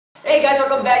Hey guys,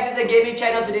 welcome back to the gaming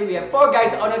channel. Today we have 4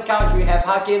 guys on the couch. We have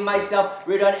Hakim, myself,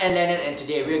 Ridwan and Leonard, and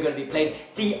today we're going to be playing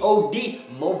COD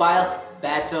Mobile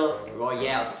Battle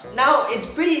Royale. Now it's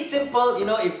pretty simple, you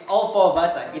know, if all 4 of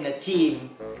us are in a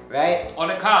team, right? On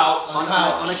a couch.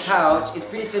 On a couch, it's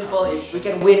pretty simple. If we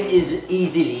can win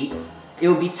easily. It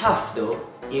will be tough though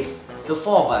if the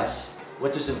 4 of us were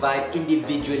to survive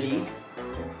individually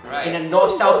in a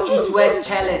north, south, east, west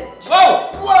challenge.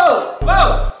 Whoa! Whoa!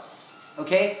 Whoa!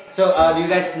 Okay, so do you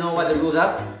guys know what the rules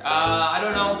are? I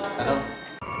don't know. I don't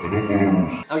follow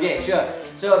rules. Okay, sure.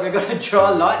 So we're gonna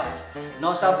draw lots,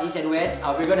 north, south, east, and west.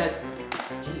 We're gonna.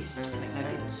 Jeez,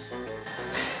 McNuggets.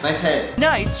 Nice head.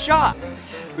 Nice shot.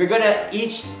 We're gonna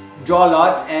each draw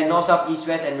lots and north, south, east,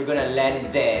 west, and we're gonna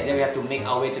land there. Then we have to make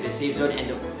our way to the safe zone, and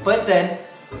the person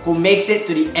who makes it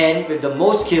to the end with the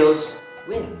most kills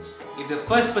wins. If the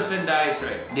first person dies,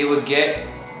 right, they will get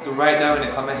to write down in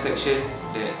the comment section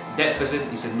that that person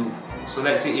is a noob. So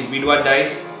let's say if Ridwan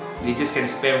dies, they just can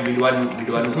spam Ridwan noob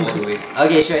all the way.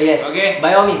 Okay, sure, yes. Okay.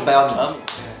 By all means, by all means.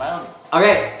 By all means.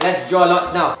 Alright, let's draw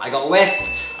lots now. I got west.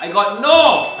 I got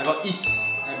north. I got east.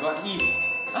 I got east.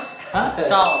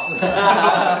 South.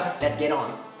 Let's get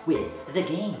on with the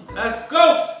game. Let's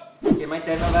go. Okay, my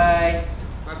turn. Bye bye.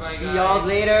 Bye bye, See guys. y'all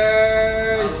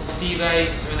later. I'll see you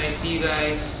guys when I see you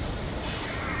guys.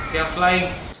 Okay, I'm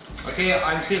flying. Okay,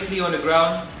 I'm safely on the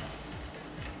ground.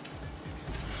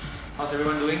 How's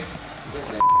everyone doing?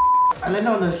 Just like I landed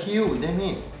on the hill, damn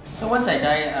it. So once I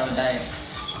die, I'll die.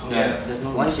 Yeah. There's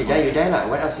no once you die, you die lah.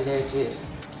 What else is there to it?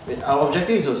 Wait, our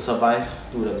objective is to survive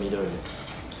to the middle.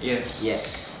 Yes.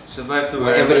 Yes. Survive to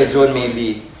Wherever the zone may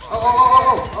be.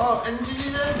 Oh, NGG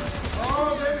then!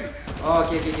 Oh, baby! Oh,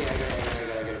 okay. I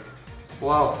got it.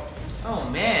 Wow. Oh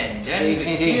man, damn Hey, you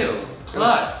hey, could hey. kill.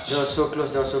 Clutch. That was so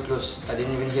close. I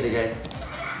didn't even hit the guy.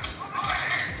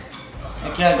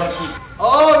 Okay, I got hit.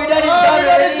 Oh, Ridwan is down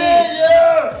already!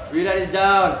 Yeah! Ridwan is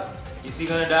down. Is he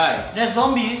gonna die? There's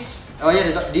zombies. Oh yeah,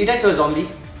 did you die to a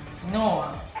zombie?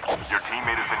 No. Your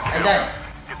teammate has been I killed. died.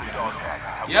 Get the dog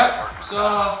tag. Yep. So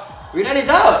Ridwan is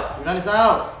out! Ridwan is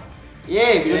out!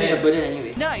 Yay, we don't need Yeah. a burden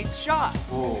anyway. Nice shot.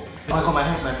 Oh my god,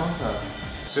 my thumbs are...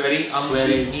 sweaty, I'm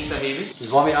Sweaty. sweaty, knees are heavy. He's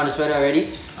vomit on the sweater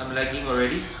already. I'm lagging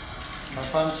already. My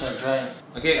palms are dry.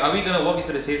 Okay, are we gonna walk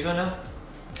into the safe zone now?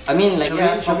 I mean, like,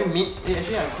 Shall we meet? Hey,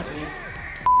 actually, I'm quite near.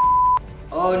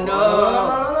 Oh no!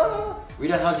 No.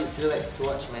 Ridwan, how's it feel like to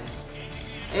watch, man?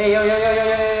 Hey, yo. Yo,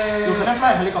 can I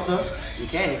fly a helicopter? You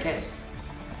can.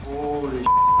 Holy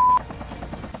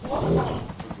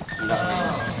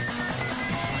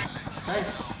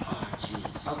Nice.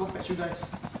 Jeez. I'll go fetch you guys.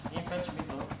 Can you fetch me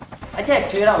though? I think I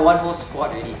cleared out one whole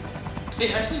squad already.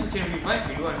 Hey, actually we can revive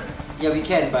Ridwan, right? Yeah, we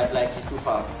can, but like, he's too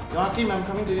far. Yo, Hakim, I'm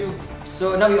coming to you.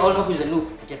 So now we all know who's a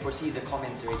noob. I can foresee the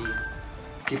comments already.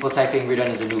 People typing Ridwan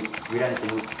is a noob. Ridwan is a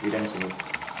noob. Ridwan is a noob.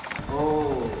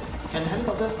 Oh, can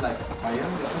helicopters like fire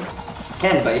weapons?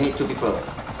 Can, but you need 2 people.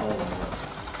 Oh my god.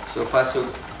 So far, so...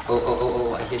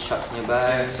 Oh, I hear shots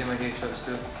nearby. Yeah, same idea, shots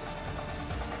too.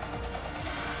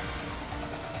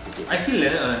 Is it? I see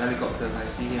Leonard on a helicopter, I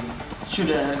see him. Shoot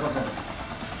the helicopter.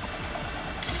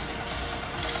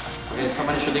 Okay,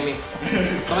 somebody shooting me.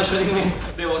 Somebody shooting me.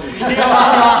 There was me. I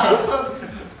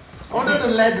wanted to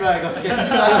land, but I got scared.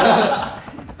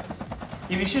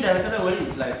 If you shoot the helicopter, will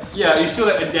it like... Yeah, you still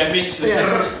like a damage. Like,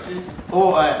 Yeah.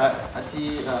 Oh, I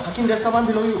see. Hakim, there's someone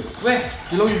below you. Where?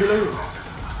 Below you.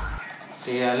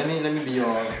 Okay, yeah, let me be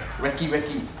your recce.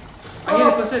 I hear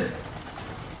a person.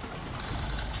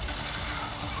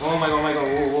 Oh my god,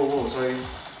 whoa, sorry.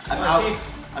 I'm Oh, I out. see.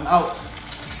 I'm out.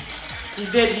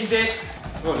 He's dead.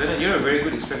 Oh, Leonard, you're a very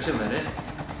good distraction, Leonard.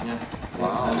 Yeah.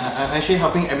 Wow. I'm actually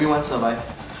helping everyone survive.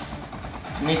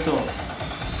 Me too.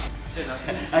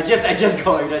 I just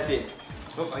got it, that's it.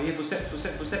 Oh, I hear footsteps.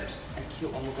 I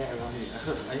killed one more guy around me.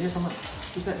 I hear someone.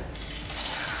 Who's that?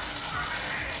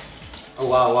 Oh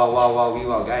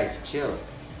wow, guys, chill.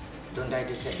 Don't die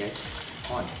just yet, guys.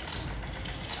 Come on.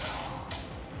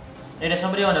 Hey, there's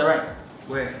somebody on the right.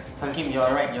 Where? Hakim,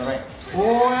 you're right.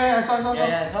 Oh, yeah, I saw.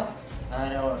 Yeah, I saw.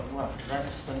 No, what? Right,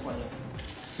 24 here.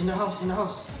 In the house.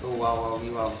 Oh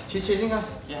wow. She's chasing us.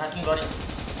 Yeah, Hakim got it.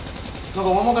 No,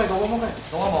 got one more guy. Go one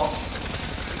more.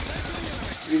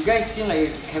 You guys seem like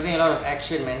you're having a lot of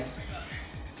action, man.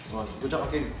 Oh, good job,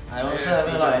 Hakim. I also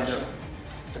having a lot of action.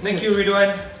 Thank you,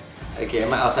 Ridwan. Okay,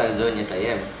 am I outside the zone? Yes, I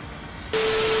am.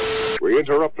 We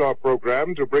interrupt our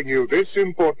program to bring you this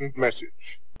important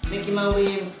message. Making my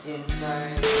way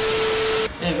inside.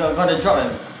 Hey, got the drop,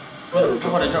 eh? Got the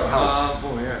drop.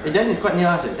 Oh yeah. Hey, Dan is quite near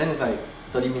us. Dan is like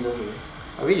 30 meters away.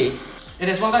 Oh really? Hey,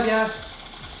 there's one guy behind us.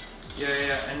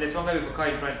 Yeah. And there's one guy with a car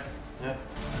in front. Yeah.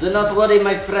 Do not worry,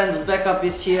 my friends. Backup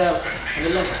is here.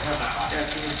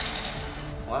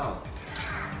 Wow.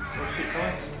 Oh shit,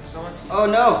 someone's here. Oh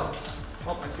no.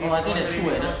 Oh, I see. Oh, I think there's two.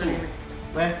 There's two.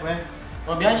 Where?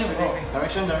 Oh, behind you. Oh.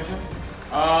 Direction.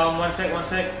 One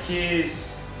sec.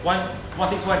 He's one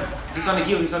thing's one. He's on the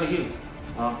hill.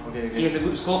 Oh, okay. He has a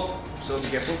good scope, so be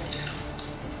careful.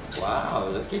 Wow,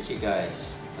 look at you guys.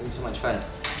 Having so much fun.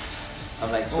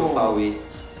 I'm like so far away.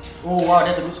 Oh wow,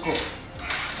 that's a good scope.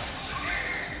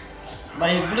 But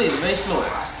his bullet is very slow.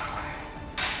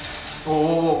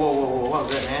 Whoa, what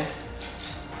was that, man?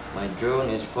 My drone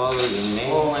is following me.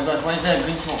 Oh my gosh, why is there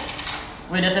green smoke?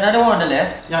 Wait, there's another one on the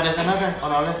left. Yeah, there's another guy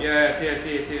on our left. Yeah, I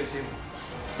see.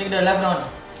 Take the left one.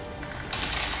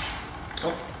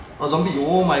 Oh, zombie.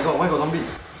 Oh my god, why got zombie?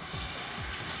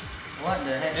 What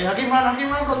the heck? Hey, Hakim, run,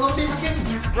 got zombie, Hakim.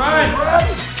 Run!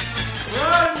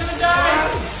 I'm gonna die!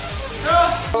 No!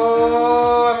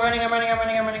 Oh, I'm running. Run.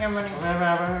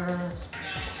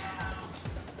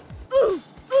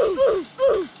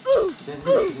 Then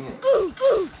who's shooting it?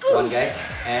 One guy,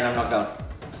 and I'm knocked down.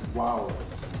 Wow.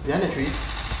 Behind the tree.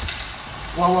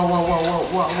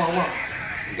 Wow.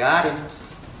 Got him.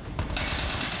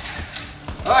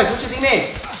 Oh, who's shooting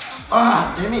me?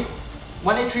 Ah, damn it.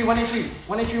 183,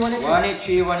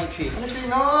 183.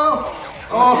 no!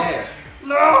 Oh, there.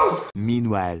 No!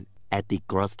 Meanwhile, at the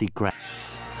Krusty Krab.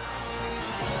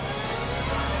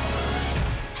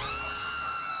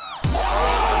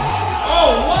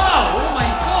 Oh wow! Oh my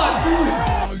god,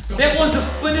 dude! That was the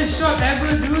funnest shot ever,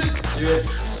 dude! Yes.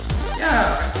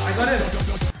 Yeah, I got him.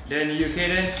 Then you okay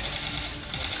then?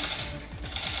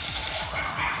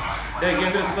 Then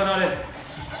get to the second order.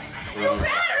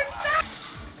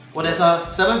 Well, there's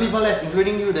 7 people left,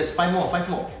 including you. There's 5 more.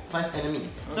 5 enemy.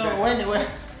 So when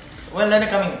Leonard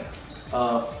coming?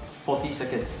 40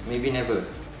 seconds. Maybe never.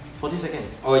 40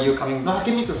 seconds. Oh, you coming? No,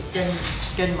 Hakim need to scan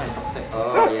my top tech.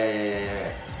 Oh,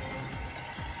 yeah.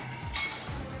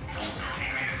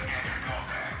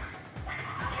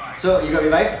 So, you got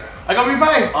revived? I got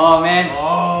revived! Oh, man.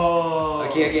 Oh.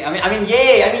 Okay. I mean,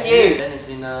 yay. Then he's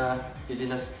not in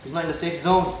the safe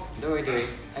zone. Don't worry.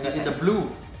 He's in the blue.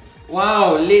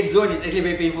 Wow, late zone is actually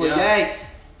very painful. Yeah. Yikes.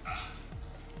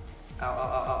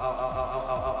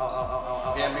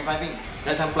 Ow. Okay, I'm reviving.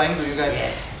 Guys, I'm flying to you guys.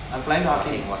 Yeah. I'm flying to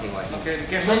Hakim. Walking. Okay, be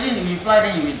careful. Imagine if you fly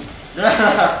then you win.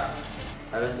 I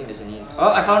don't think there's any.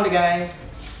 Oh, I found the guy.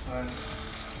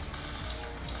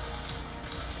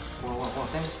 Wow.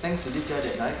 Thanks to this guy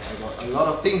that died. I got a lot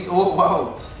of things. Oh,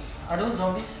 wow. Are those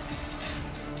zombies?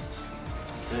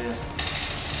 Yeah.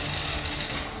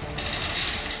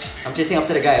 I'm chasing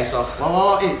after the guy I saw.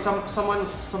 Wow. Hey, someone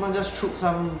just threw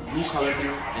some blue color thing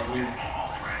at me.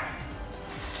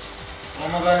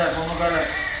 One more guy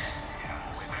left.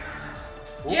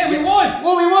 Yeah, we won!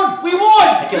 Whoa, we won! We won!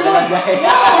 I killed the last guy.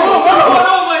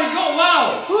 Oh my god,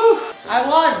 wow! I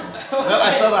won! Well,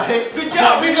 I survived. Good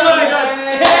job!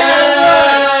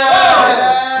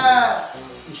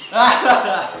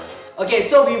 Okay,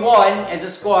 so we won as a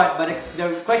squad, but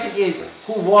the question is,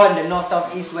 who won the North,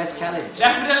 South, East, West challenge?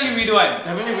 Definitely we won.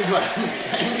 Definitely we won.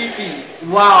 MVP.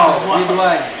 Wow, we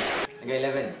won. I got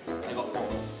 11. I got 4.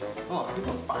 Oh, I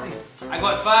got 5. I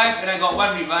got 5 and I got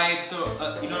 1 revive. So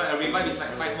you know, like a revive is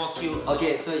like 5 more kills.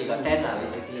 Okay, so you got 10 lah,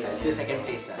 basically. Still second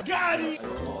place. I got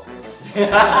 4.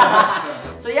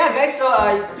 So yeah, guys, so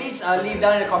please leave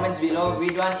down in the comments below.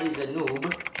 Ridwan is a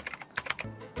noob.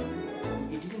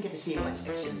 He didn't get to say much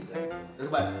actually, right?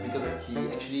 But because he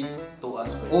actually told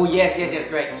us. Oh yes,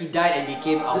 correct. He died and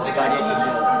became our guardian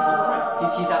angel.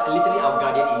 He's literally our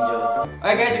guardian angel.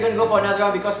 Alright guys, we're gonna go for another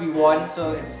round because we won.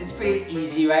 So it's pretty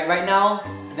easy, right? Right now,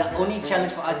 the only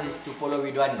challenge for us is to follow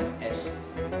Ridwan as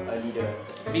a leader.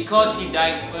 Because he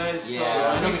died first,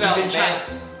 Yeah. so we felt bad.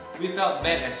 We felt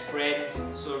bad as friends.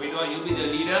 So Ridwan, you'll be the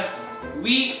leader.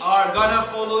 We are gonna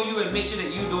follow you and make sure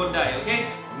that you don't die, okay?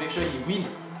 Make sure he win.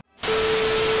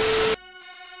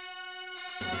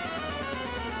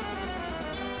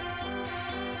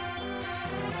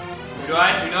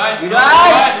 Ridwan! Ridwan!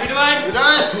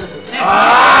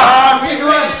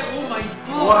 Ridwan! Oh my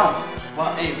god!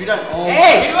 Wow, hey, Ridwan. Oh.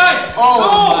 Hey! Ridwan! Oh,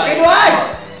 no! my Ridwan!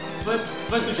 First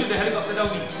to shoot the helicopter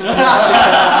down wins.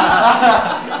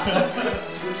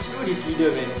 Screw this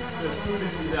leader, man.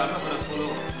 I'm not gonna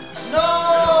follow.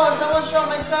 No! Someone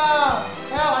shot my car!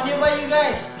 Hell, I'm nearby you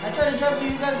guys. I tried to jump to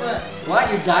you guys, but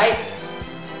What? You died?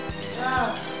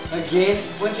 yeah, Again?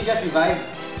 Weren't you just revived?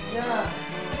 yeah.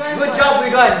 Good job,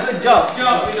 Ridwan. Good job. Good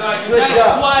job, Ridwan. You Good died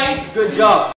job. twice. Good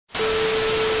job.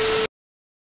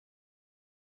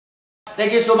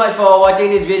 Thank you so much for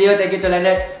watching this video. Thank you to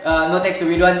Leonard. No thanks to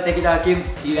Ridwan. Thank you to Hakim.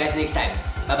 See you guys next time.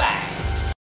 Bye bye.